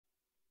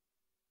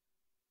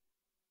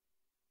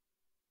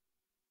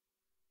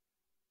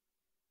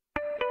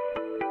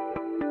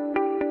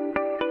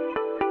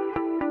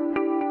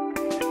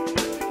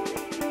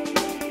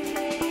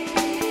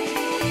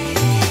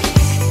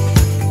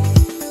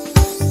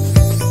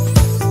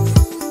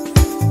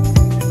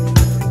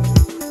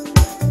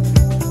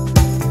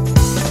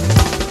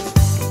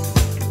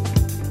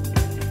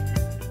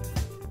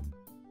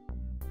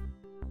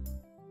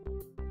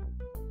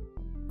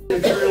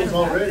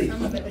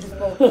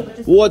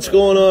What's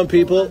going on,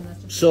 people?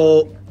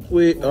 So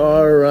we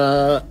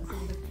are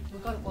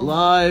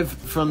live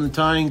from the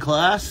tying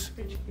class.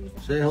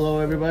 Say hello,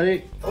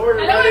 everybody. Hello,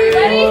 everybody.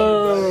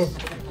 Hello.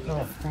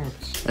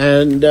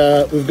 And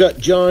we've got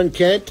John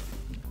Kent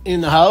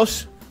in the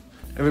house.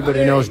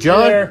 Everybody knows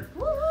John.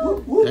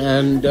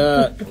 And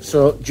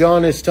so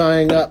John is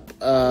tying up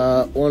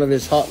one of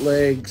his Hot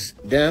Legs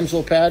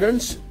Damsel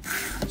patterns.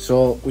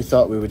 So we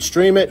thought we would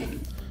stream it.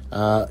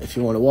 If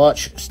you want to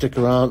watch, stick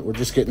around. We're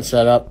just getting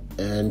set up,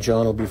 and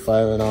John will be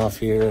firing off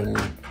here in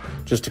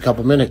just a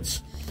couple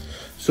minutes.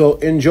 So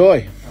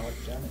enjoy.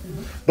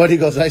 But he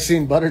goes, I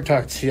seen butter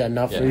tarts. Yeah,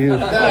 not for you.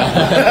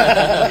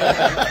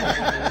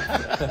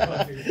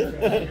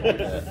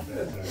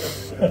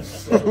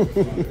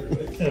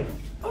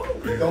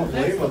 Don't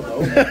blame him,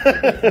 though.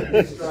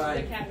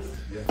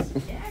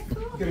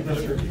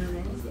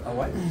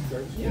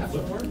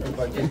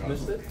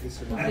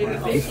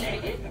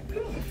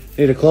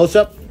 Need a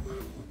close-up?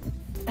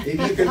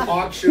 Maybe you can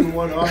auction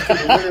one off to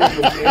the winner and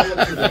you'll mail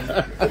it to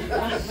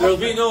them. There'll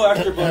be no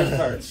extra butter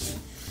tarts.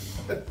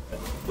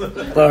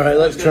 All right,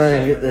 let's try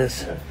and get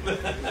this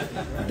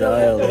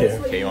dialed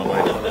here. Okay, you want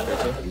mine on this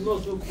picture?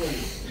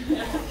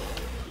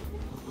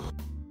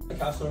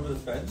 Cast over the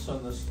fence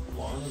on this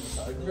lawn on the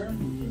side there.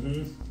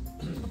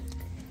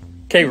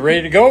 Okay,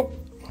 ready to go?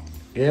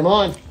 Game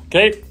on.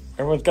 Okay,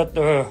 everyone's got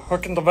the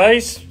hook and the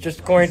vise.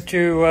 Just going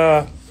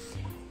to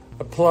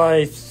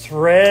apply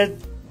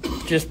thread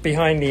just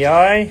behind the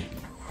eye.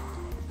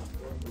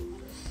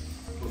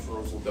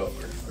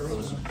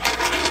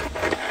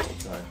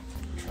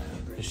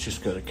 It's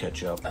just got to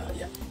catch up.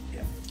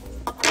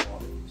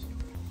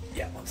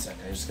 Yeah, 1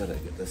 second. I just gotta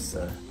get this.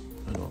 I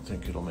don't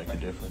think it'll make a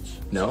difference.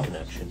 No?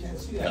 Connection.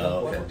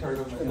 Oh, okay.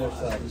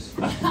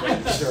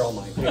 They're all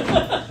mine.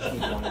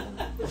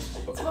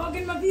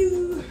 Fogging my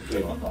view.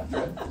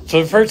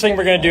 So the first thing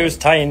we're going to do is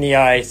tie in the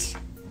eyes.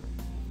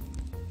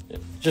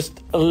 Just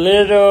a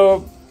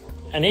little,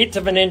 1/8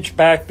 of an inch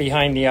back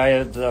behind the eye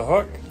of the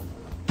hook.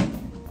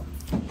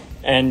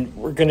 And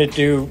we're going to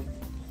do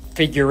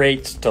figure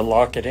 8s to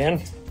lock it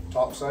in.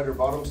 Top side or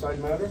bottom side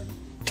matter?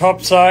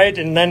 Top side,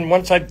 and then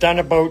once I've done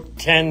about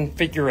 10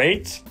 figure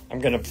 8s, I'm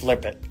going to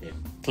flip it.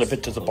 Flip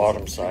it to the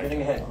bottom side.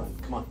 Ahead.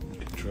 Come on.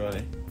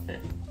 Try.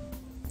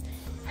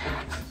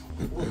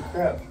 Holy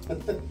crap.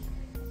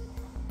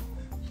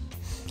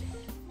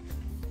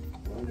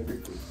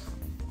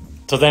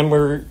 So then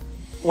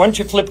once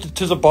you flipped it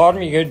to the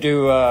bottom, you're going to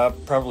do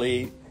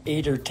probably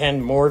 8 or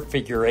 10 more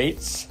figure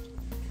 8s.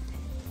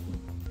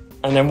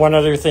 And then one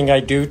other thing I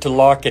do to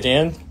lock it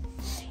in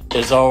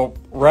is I'll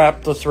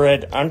wrap the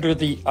thread under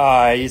the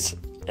eyes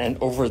and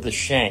over the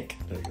shank.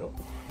 There you go.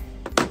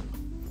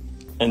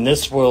 And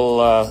this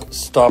will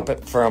stop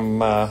it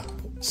from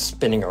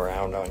spinning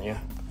around on you.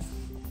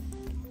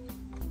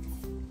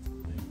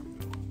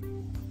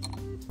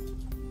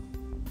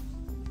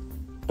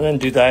 And then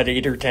do that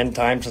 8 or 10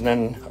 times, and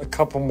then a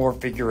couple more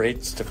figure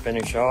 8s to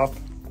finish off.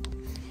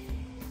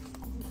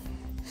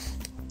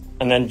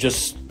 And then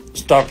just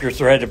stop your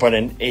thread about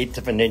 1/8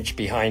 of an inch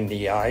behind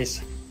the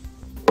eyes.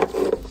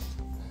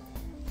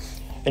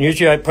 And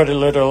usually I put a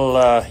little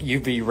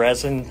UV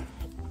resin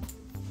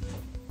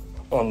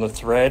on the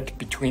thread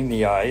between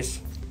the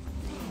eyes,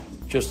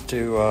 just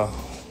to...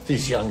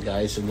 These young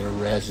guys and their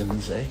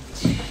resins, eh?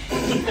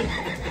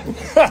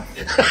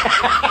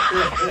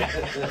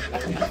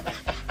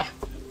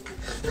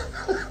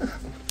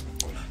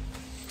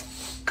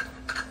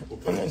 We'll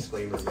put a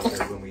disclaimer in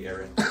there when we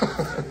air it.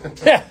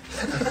 Yeah.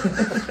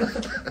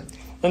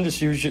 Then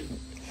just use it.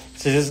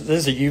 See, this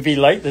is a UV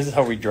light. This is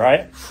how we dry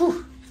it.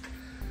 Whew.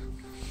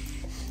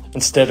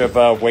 Instead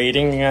of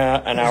waiting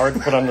an hour to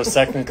put on the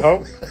second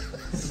coat.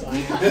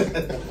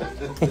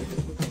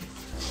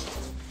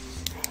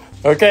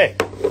 Okay.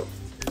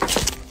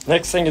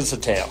 Next thing is the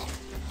tail.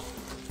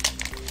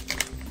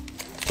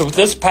 So with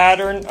this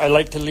pattern, I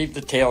like to leave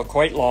the tail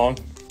quite long.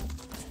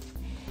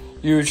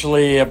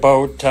 Usually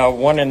about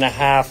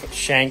 1.5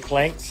 shank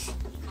lengths.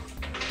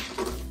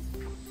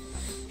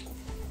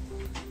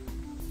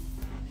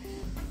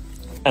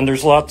 And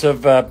there's lots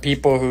of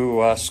people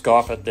who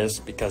scoff at this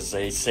because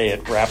they say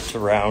it wraps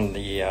around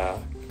the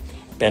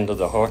bend of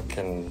the hook,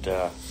 and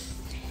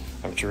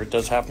I'm sure it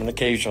does happen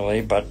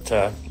occasionally, but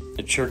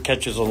it sure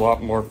catches a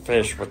lot more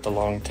fish with the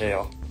long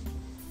tail.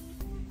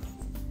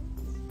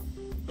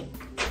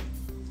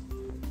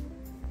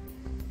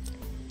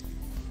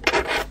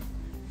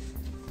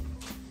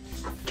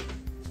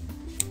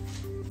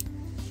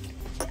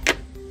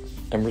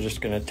 And we're just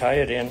going to tie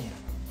it in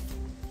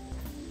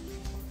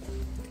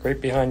right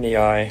behind the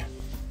eye.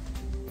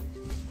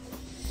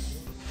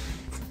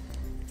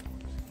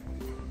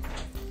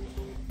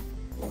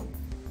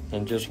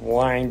 And just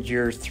wind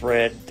your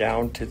thread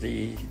down to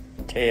the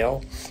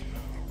tail,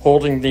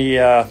 holding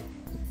the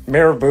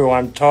marabou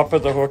on top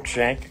of the hook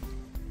shank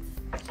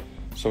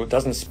so it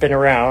doesn't spin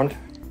around.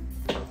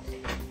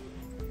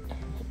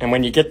 And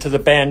when you get to the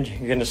bend,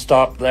 you're going to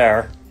stop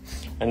there.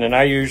 And then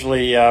I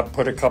usually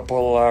put a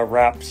couple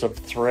wraps of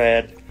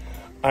thread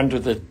under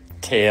the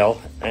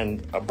tail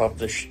and above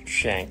the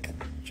shank,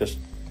 Just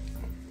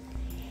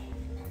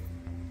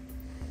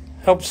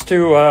helps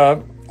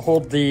to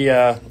hold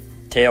the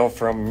tail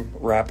from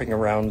wrapping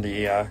around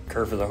the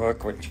curve of the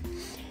hook, which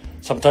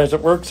sometimes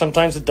it works,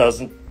 sometimes it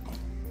doesn't.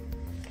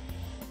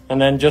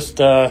 And then just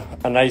a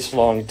nice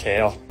long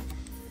tail.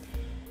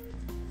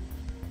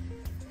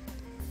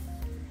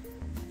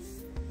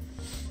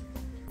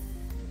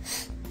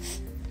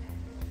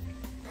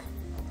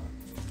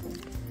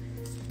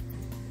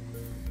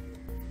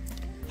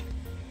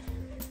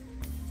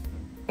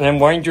 And then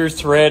wind your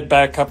thread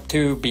back up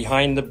to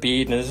behind the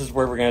bead, and this is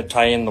where we're going to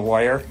tie in the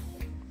wire.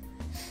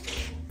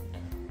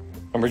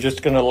 And we're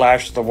just going to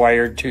lash the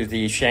wire to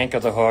the shank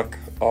of the hook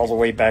all the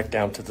way back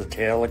down to the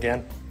tail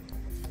again.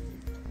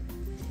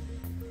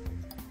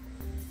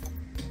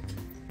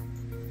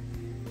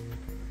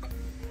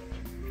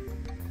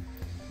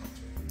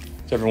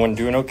 Is everyone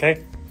doing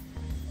okay?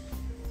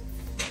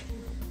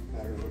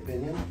 Matter of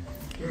opinion.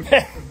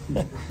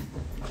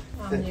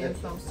 I'm new,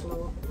 so I'm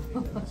slow.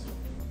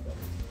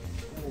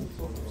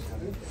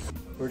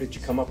 Where did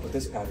you come up with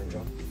this pattern,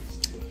 John?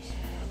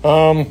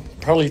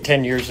 Probably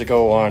 10 years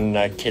ago on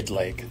Kid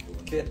Lake.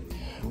 Kid.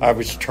 I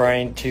was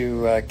trying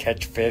to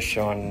catch fish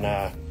on,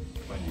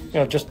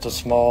 just a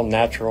small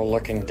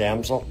natural-looking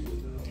damsel,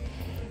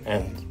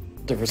 and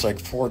there was like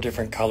 4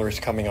 different colors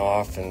coming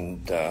off,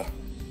 and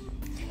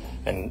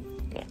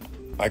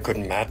I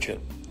couldn't match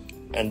it,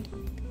 and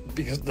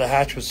because the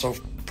hatch was so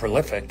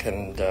prolific,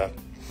 and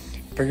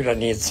figured I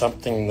needed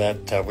something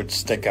that would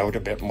stick out a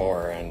bit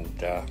more, and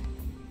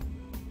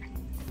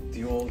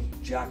The old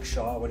Jack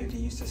Shaw, what did he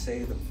used to say?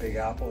 The big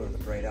apple or the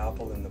bright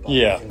apple in the bunch,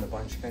 Yeah. in the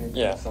bunch kind of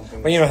yeah.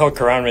 something. Well, you know how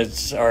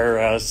Karamids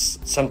are,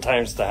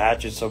 sometimes the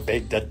hatch is so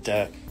big that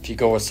if you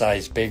go a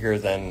size bigger,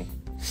 then,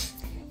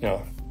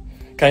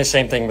 kind of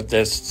same thing with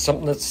this,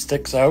 something that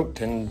sticks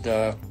out, and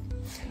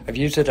I've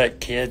used it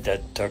at Kid,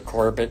 at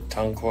Corbett,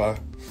 Tonquah,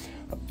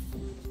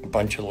 a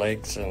bunch of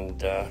lakes,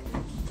 and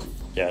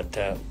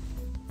it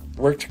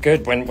works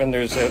good when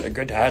there's a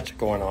good hatch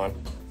going on.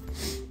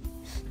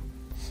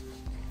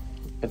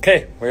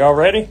 Okay, we all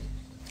ready?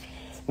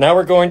 Now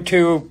we're going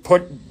to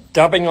put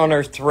dubbing on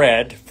our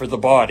thread for the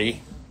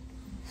body.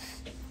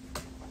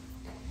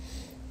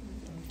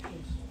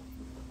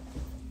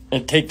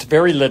 It takes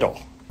very little.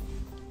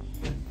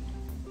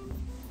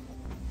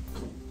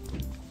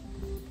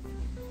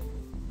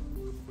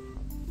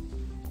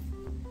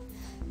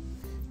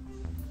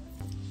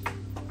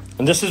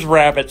 And this is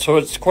rabbit, so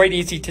it's quite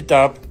easy to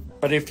dub,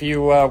 but if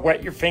you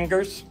wet your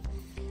fingers,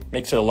 it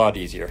makes it a lot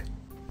easier.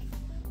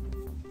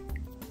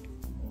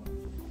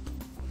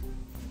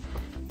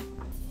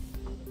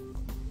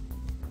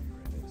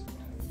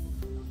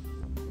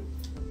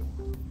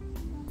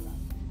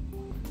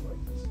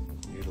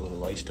 You get a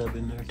little ice tub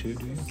in there too,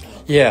 do you?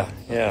 Yeah,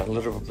 a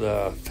little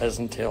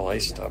pheasant tail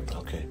ice dub.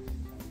 Okay.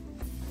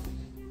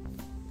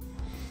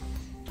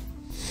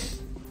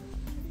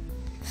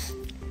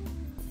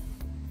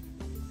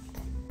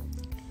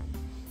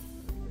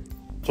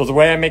 So the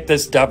way I make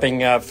this dubbing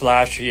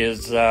flashy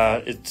is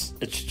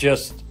it's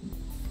just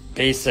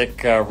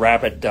basic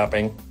rabbit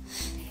dubbing,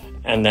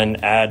 and then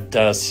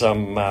add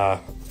some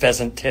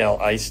pheasant tail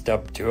ice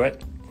dub to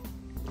it.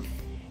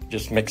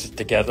 Just mix it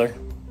together.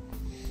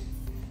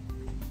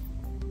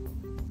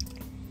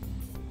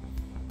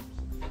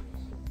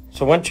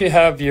 So once you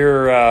have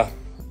your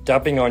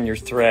dubbing on your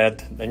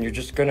thread, then you're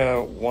just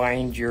gonna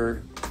wind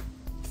your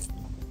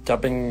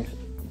dubbing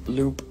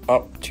loop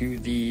up to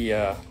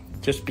the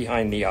just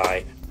behind the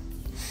eye.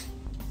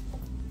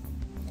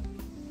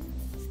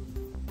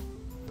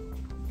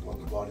 Want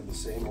the body the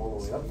same all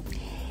the way up?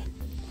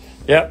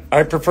 Yeah,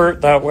 I prefer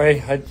it that way.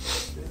 So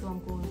I'm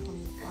going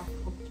from the back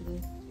up to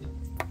the...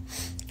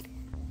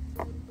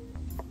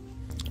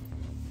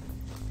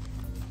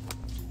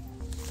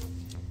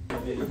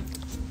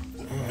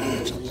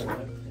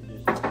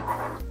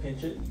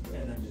 Pinch it and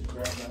then just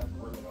grab that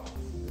and work it off.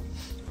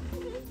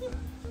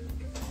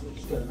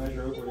 Just gotta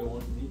measure out where you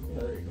want it to be. Yeah,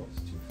 there you go.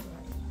 It's too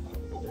flat.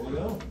 There you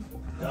go.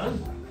 Done.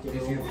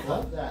 If you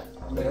cut that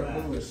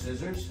leather with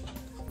scissors,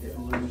 it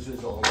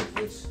loses all of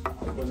this.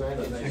 When that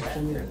is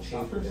action and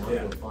chop it down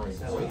to a fine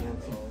point,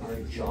 if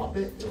you chop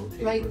it, it'll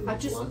take Right,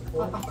 really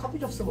blunt I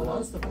copied off someone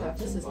else, but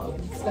this is an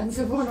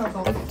expensive one. I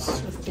thought, I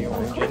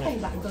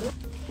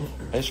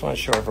just want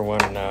to show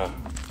everyone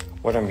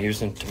what I'm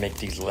using to make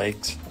these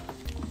legs.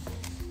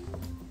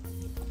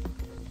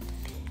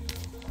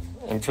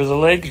 And for the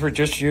legs, we're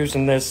just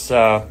using this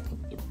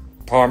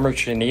Palmer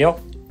chenille.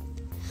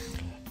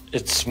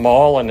 It's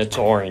small and it's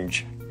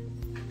orange.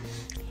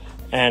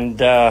 And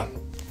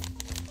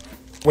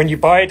when you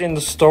buy it in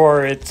the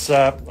store, it's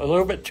a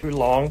little bit too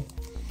long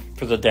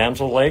for the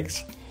damsel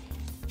legs.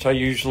 So I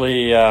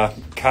usually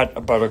cut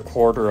about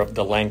 1/4 of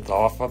the length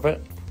off of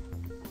it.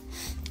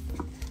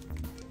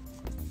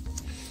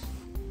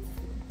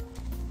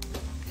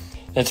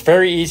 It's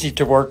very easy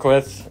to work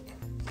with.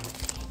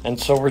 And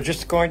so we're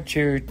just going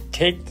to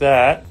take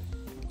that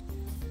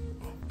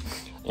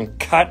and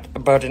cut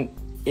about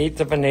 1/8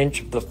 of an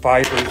inch of the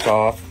fibers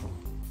off,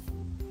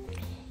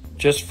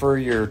 just for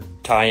your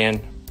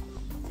tie-in.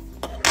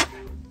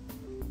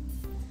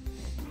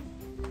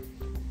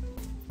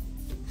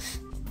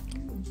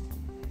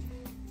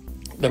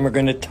 Then we're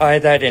going to tie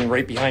that in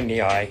right behind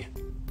the eye.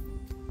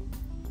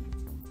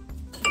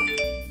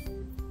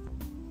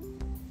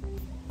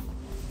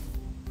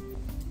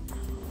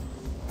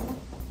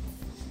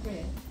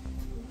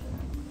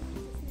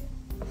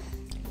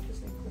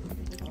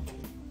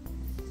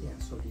 Yeah,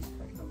 so he's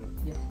kind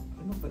of yeah.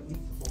 I know, but the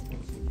whole thing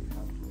is you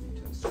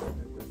have to spin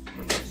it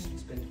with,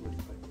 spin it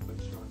with,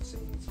 but you're not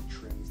saying it's he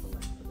trims the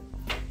length of it.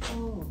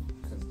 Oh,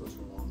 Because those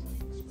are long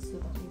legs. so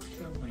that makes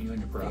sense. When you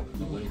end up wrapping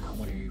the leg, how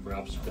many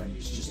wraps are you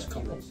use? Just a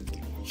couple.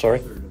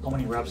 Sorry? How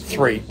many wraps?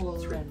 3. Whole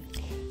red.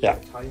 Yeah.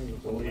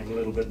 We'll need a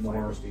little bit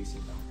more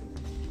spacing back and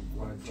then you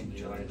want to from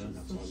the eye then.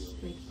 So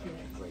straight here.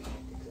 Right,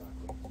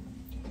 exactly.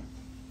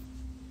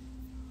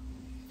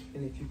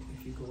 And if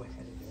you go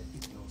ahead of it, you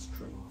can always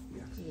trim off the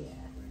excess.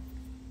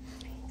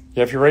 Yeah.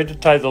 Yeah, if you're ready to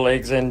tie the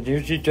legs in,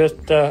 usually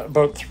just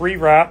about 3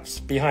 wraps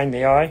behind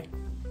the eye.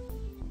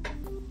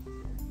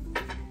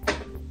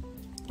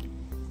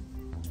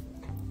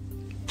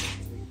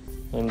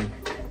 And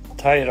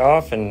tie it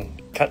off and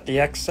cut the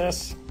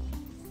excess.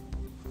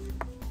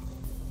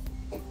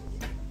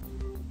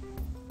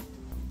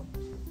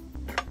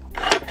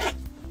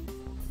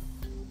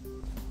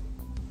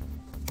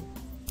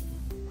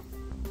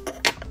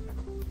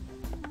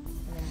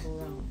 And then go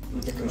around.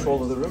 You get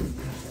control of the room.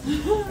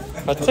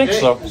 I think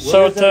so.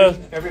 So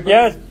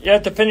to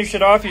to finish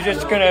it off, you're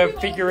just gonna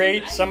figure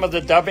 8 some of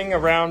the dubbing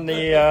around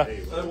the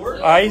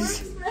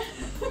eyes.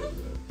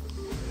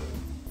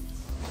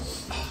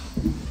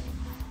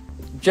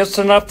 Just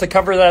enough to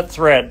cover that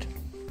thread.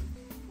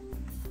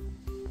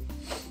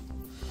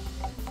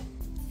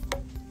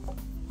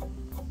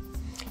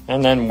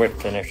 And then whip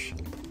finish.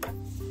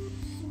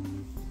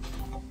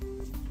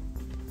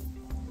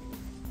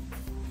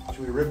 Should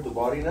we rip the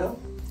body now?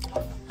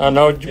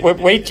 No,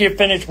 wait till you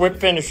finish whip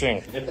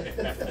finishing.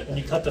 And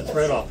you cut the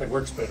thread off, it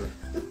works better.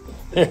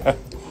 Yeah,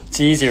 it's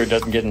easier, it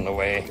doesn't get in the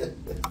way.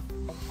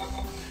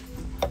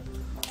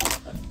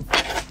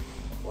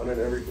 One in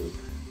every group.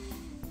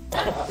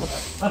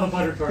 Have a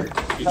butter tart.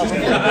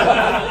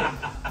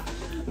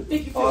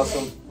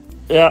 Awesome.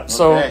 Yeah,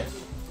 so Okay.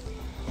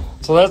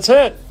 so that's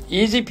it.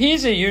 Easy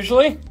peasy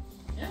usually.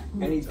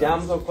 Any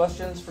damsel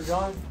questions for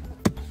John?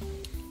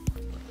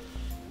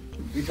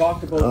 We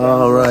talked about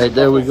All right,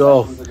 there we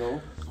go. sessions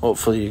ago.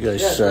 Hopefully you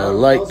guys Yeah,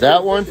 liked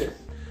that one.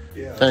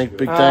 Yeah.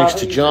 Big thanks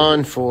to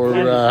John for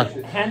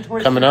Hand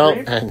twist coming and out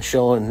grape. and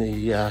showing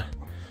the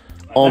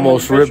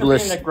almost And when fish are being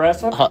ribless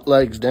aggressive, Hot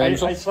Legs I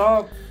Damsel.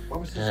 saw,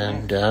 what was his name?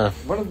 And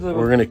One of the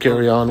we're going to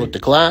carry on with the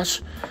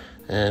class.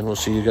 And we'll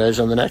see you guys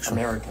on the next one.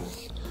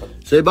 Americans.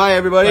 Say bye,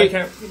 everybody.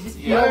 Bye.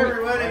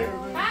 everybody.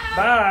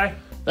 Bye.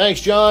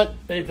 Thanks, John.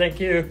 Hey, thank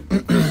you.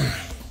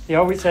 He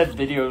always had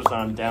videos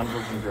on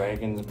damsels and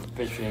dragons,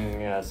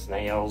 fishing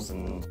snails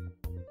and